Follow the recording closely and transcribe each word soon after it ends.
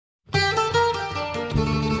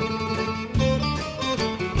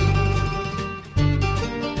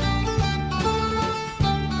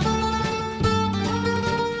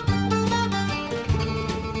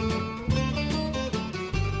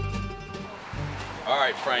All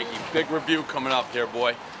right, Frankie, big review coming up here,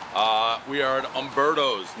 boy. We are at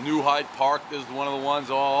Umberto's, new Hyde Park. This is one of the ones,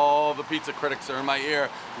 all the pizza critics are in my ear.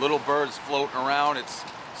 Little birds floating around. It's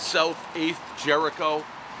South 8th Jericho.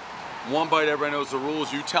 One bite, everybody knows the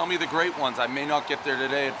rules. You tell me the great ones. I may not get there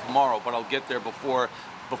today or tomorrow, but I'll get there before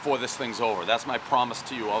this thing's over. That's my promise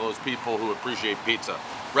to you, all those people who appreciate pizza.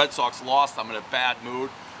 Red Sox lost. I'm in a bad mood.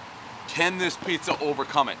 Can this pizza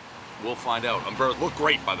overcome it? We'll find out. Umberto look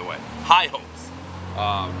great, by the way. High hopes.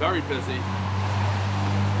 Very busy.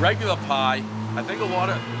 Regular pie. I think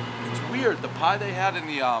it's weird. The pie they had in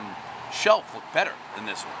the shelf looked better than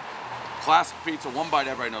this one. Classic pizza, one bite,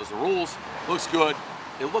 everybody knows the rules. Looks good.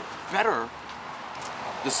 It looked better.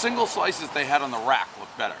 The single slices they had on the rack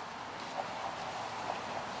looked better.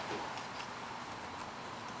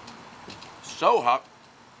 So hot,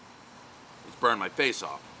 it's burned my face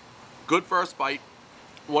off. Good first bite.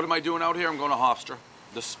 What am I doing out here? I'm going to Hofstra.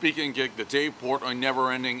 The speaking gig, the Dave Portnoy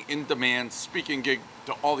never-ending, in-demand speaking gig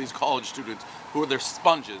to all these college students who are their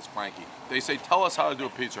sponges, Frankie. They say, tell us how to do a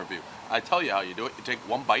pizza review. I tell you how you do it. You take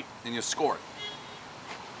one bite and you score it.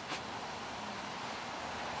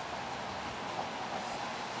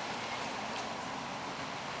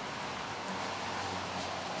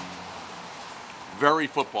 Very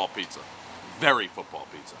football pizza. Very football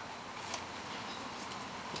pizza.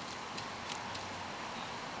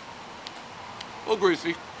 A little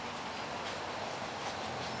greasy.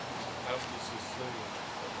 How's the Sicilian?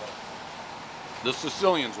 The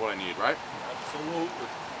Sicilian's what I need, right? Absolutely.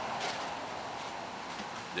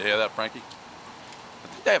 You hear that, Frankie? I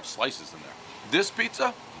think they have slices in there. This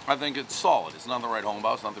pizza, I think it's solid. It's not the right home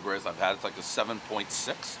about. It's not the greatest I've had. It's like a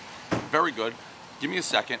 7.6. Very good. Give me a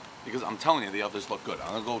second, because I'm telling you, the others look good.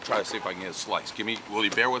 I'm gonna go try to see if I can get a slice. Will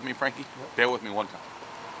you bear with me, Frankie? Yep. Bear with me one time.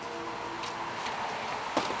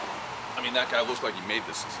 I mean, that guy looks like he made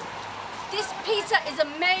this Sicilian. This pizza is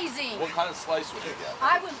amazing. What kind of slice would you get?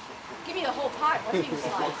 I would give me the whole pie. What do you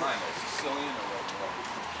slice? What kind? Sicilian or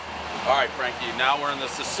what? All right, Frankie. Now we're on the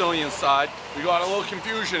Sicilian side. We got a little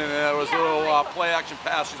confusion, and there was a little play-action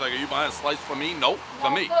pass. She's like, "Are you buying a slice for me?" Nope,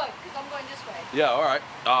 for me. Good, because I'm going this way. Yeah. All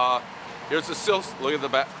right. Here's the sills. Look at the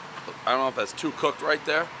back. I don't know if that's too cooked right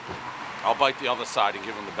there. I'll bite the other side and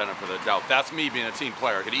give them the benefit of the doubt. That's me being a team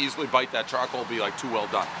player. I could easily bite that charcoal, be like too well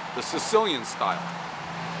done. The Sicilian style.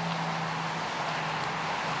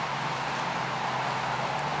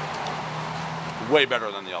 Way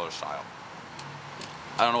better than the other style.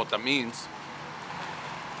 I don't know what that means.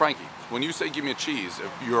 Frankie, when you say give me a cheese,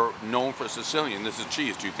 if you're known for Sicilian, this is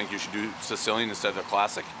cheese. Do you think you should do Sicilian instead of the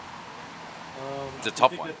classic? It's a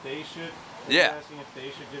tough one. That they should? Yeah. Asking if they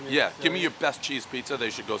should give me give me your best cheese pizza. They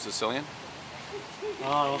should go Sicilian.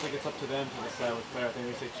 I don't think it's up to them to decide what's better. I think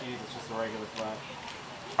we say cheese, it's just a regular flat.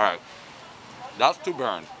 All right. That's too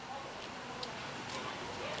burned.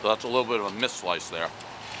 So that's a little bit of a missed slice there.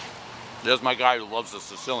 There's my guy who loves the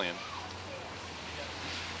Sicilian.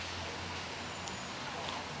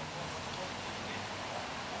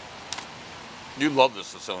 You love the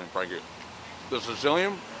Sicilian, Frankie. The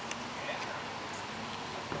Sicilian.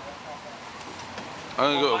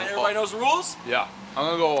 I'm gonna go. Everybody knows the rules? Yeah. I'm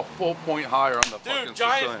gonna go a full point higher on the fucking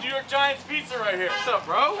Sicilian. New York Giants pizza right here. What's up,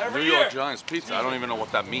 bro? New York Giants pizza. I don't even know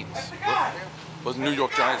what that means. What does New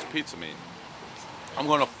York Giants pizza mean? I'm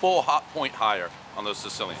going a full hot point higher on the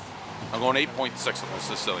Sicilian. I'm going 8.6 on the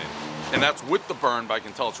Sicilian. And that's with the burn, but I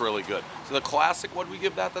can tell it's really good. So the classic, what do we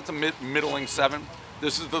give that? That's a middling 7.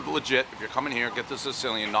 This is the legit. If you're coming here, get the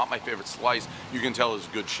Sicilian, not my favorite slice. You can tell it's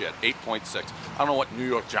good shit. 8.6. I don't know what New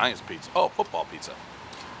York Giants pizza. Oh, football pizza.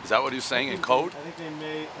 Is that what he's saying in code? I think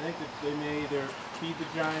they may either feed the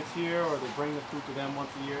Giants here or they bring the food to them once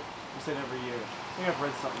a year. You said every year. I think I've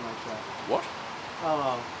read something like that. What? I don't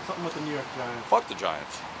know. Something with the New York Giants. Fuck the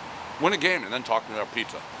Giants. Win a game and then talk to their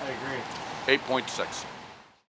pizza. I agree. 8.6.